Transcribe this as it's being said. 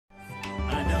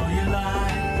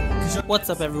What's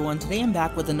up everyone, today I'm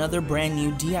back with another brand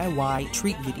new DIY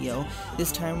treat video.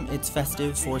 This time it's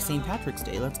festive for St. Patrick's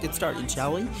Day. Let's get started,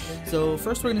 shall we? So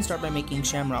first we're going to start by making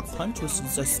Shamrock Punch, which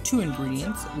is just 2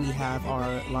 ingredients. We have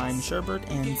our lime sherbet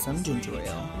and some ginger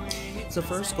ale. So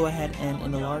first go ahead and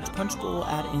in a large punch bowl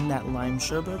add in that lime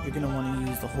sherbet. You're going to want to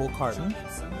use the whole carton.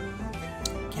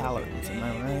 Calories, am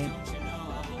I right?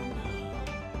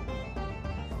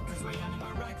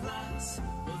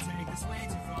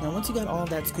 Now once you got all of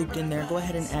that scooped in there, go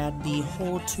ahead and add the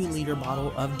whole 2-liter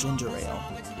bottle of ginger ale.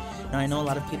 Now I know a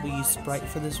lot of people use Sprite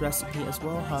for this recipe as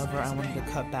well, however I wanted to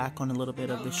cut back on a little bit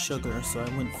of the sugar, so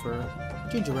I went for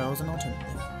ginger ale as an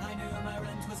alternative.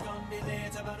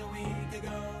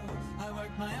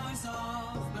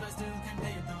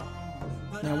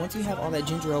 Now once you have all that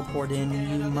ginger ale poured in,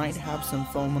 you might have some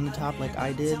foam on the top like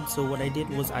I did, so what I did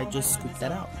was I just scooped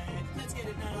that out.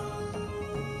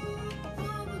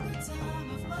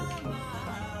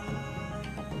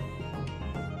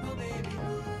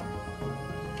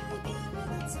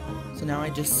 So now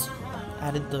I just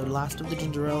added the last of the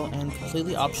ginger ale, and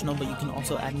completely optional, but you can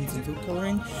also add in some food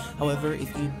coloring. However,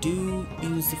 if you do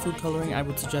use the food coloring, I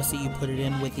would suggest that you put it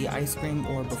in with the ice cream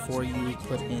or before you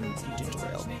put in the ginger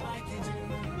ale.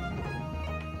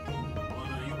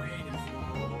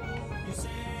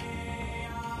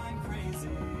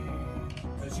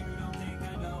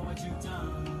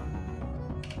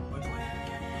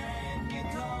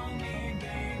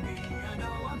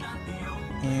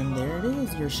 And there it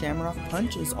is, your Shamrock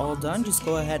Punch is all done. Just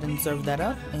go ahead and serve that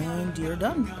up and you're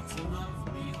done.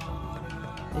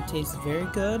 It tastes very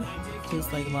good. It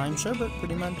tastes like lime sherbet,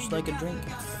 pretty much like a drink.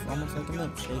 It's almost like a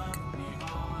milkshake.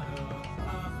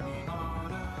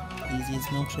 Easiest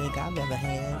milkshake I've ever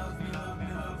had.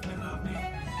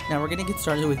 Now we're going to get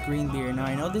started with green beer. Now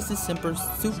I know this is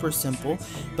super simple,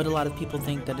 but a lot of people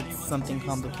think that it's something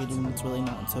complicated and it's really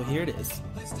not. So here it is.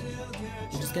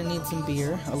 You're just going to need some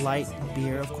beer, a light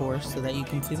beer of course, so that you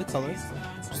can see the colors.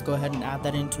 Just go ahead and add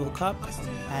that into a cup,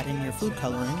 add in your food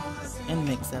coloring, and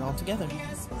mix that all together.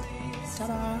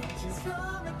 Ta-da!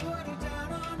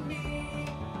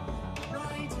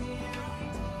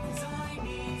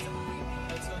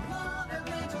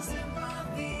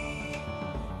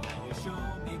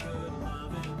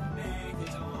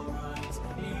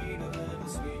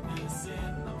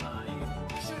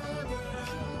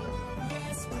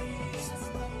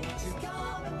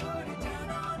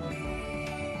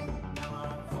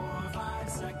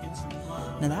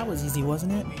 Now that was easy,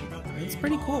 wasn't it? It's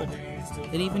pretty cool.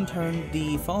 It even turned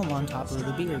the foam on top of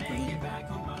the beer green.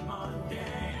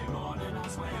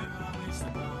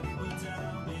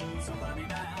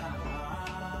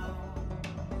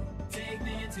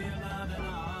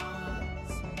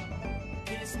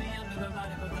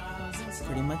 That's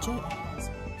pretty much it.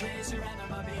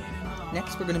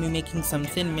 Next we're going to be making some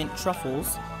Thin Mint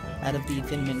Truffles out of the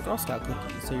Thin Mint Girl Scout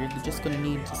cookies. So you're just going to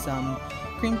need some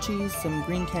cream cheese, some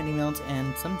green candy melts,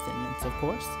 and some Thin Mints, of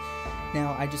course.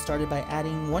 Now, I just started by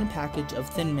adding 1 package of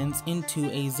Thin Mints into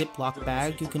a Ziploc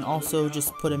bag. You can also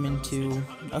just put them into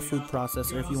a food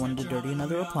processor if you wanted to dirty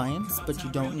another appliance, but you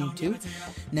don't need to.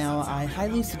 Now, I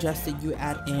highly suggest that you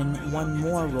add in 1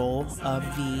 more roll of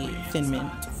the Thin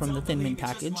Mint from the Thin Mint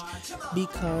package,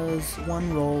 because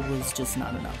 1 roll was just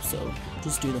not enough, so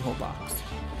just do the whole box.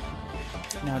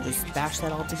 Now just bash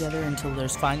that all together until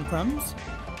there's fine crumbs.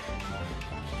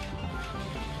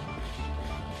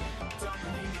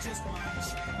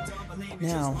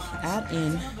 Now add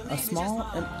in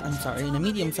a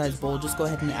medium-sized bowl. Just go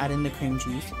ahead and add in the cream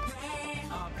cheese.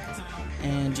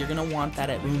 And you're going to want that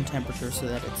at room temperature so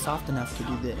that it's soft enough to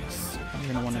do this.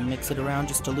 You're going to want to mix it around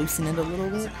just to loosen it a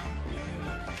little bit.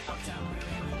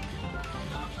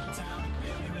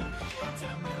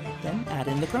 Then add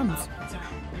in the crumbs.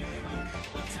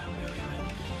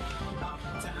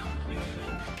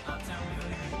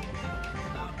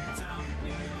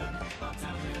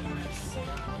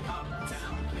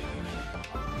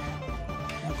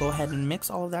 Go ahead and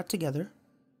mix all of that together.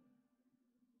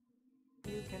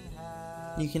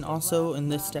 You can also, in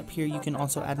this step here, you can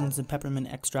also add in some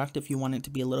peppermint extract if you want it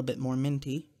to be a little bit more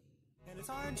minty.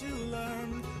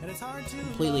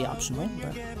 Completely optional,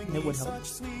 but it would help.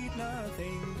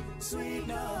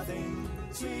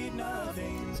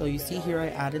 So you see here I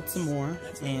added some more,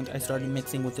 and I started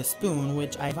mixing with a spoon,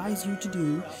 which I advise you to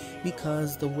do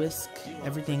because the whisk,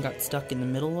 everything got stuck in the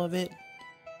middle of it.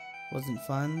 Wasn't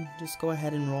fun. Just go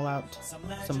ahead and roll out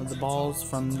some of the balls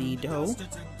from the dough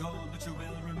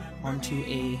onto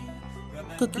a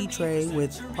cookie tray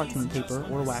with parchment paper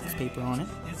or wax paper on it.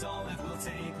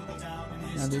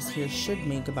 Now this here should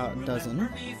make about a dozen.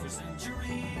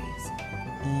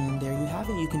 And there you have it. have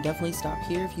it. You can definitely stop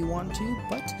here if you want to,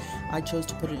 but I chose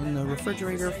to put it in the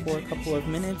refrigerator for a couple of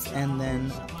minutes and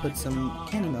then put some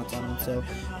candy melts on it. So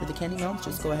for the candy melts,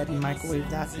 just go ahead and microwave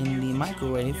that in the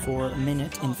microwave for a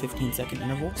minute in 15-second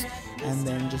intervals, and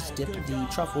then just dip the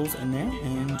truffles in there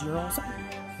and you're all set.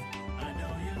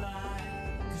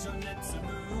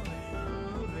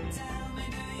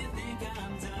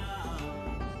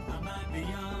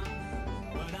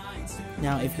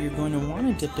 Now, if you're going to want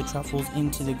to dip the truffles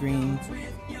into the green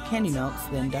candy melts,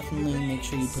 then definitely make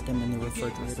sure you put them in the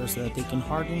refrigerator so that they can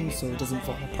harden, so it doesn't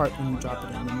fall apart when you drop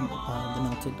it in the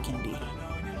melted candy.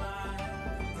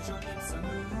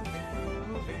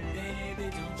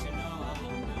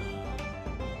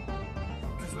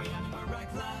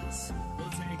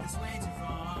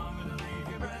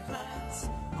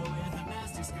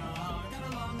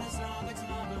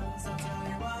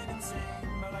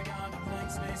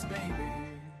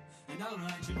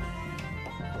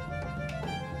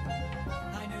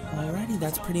 Alrighty,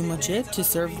 that's pretty much it. To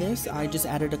serve this, I just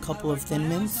added a couple of Thin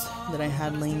Mints that I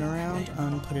had laying around,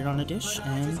 put it on a dish,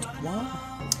 and voila.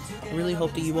 I really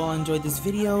hope that you all enjoyed this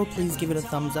video. Please give it a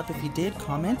thumbs up if you did,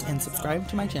 comment, and subscribe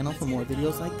to my channel for more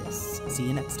videos like this. See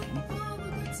you next time.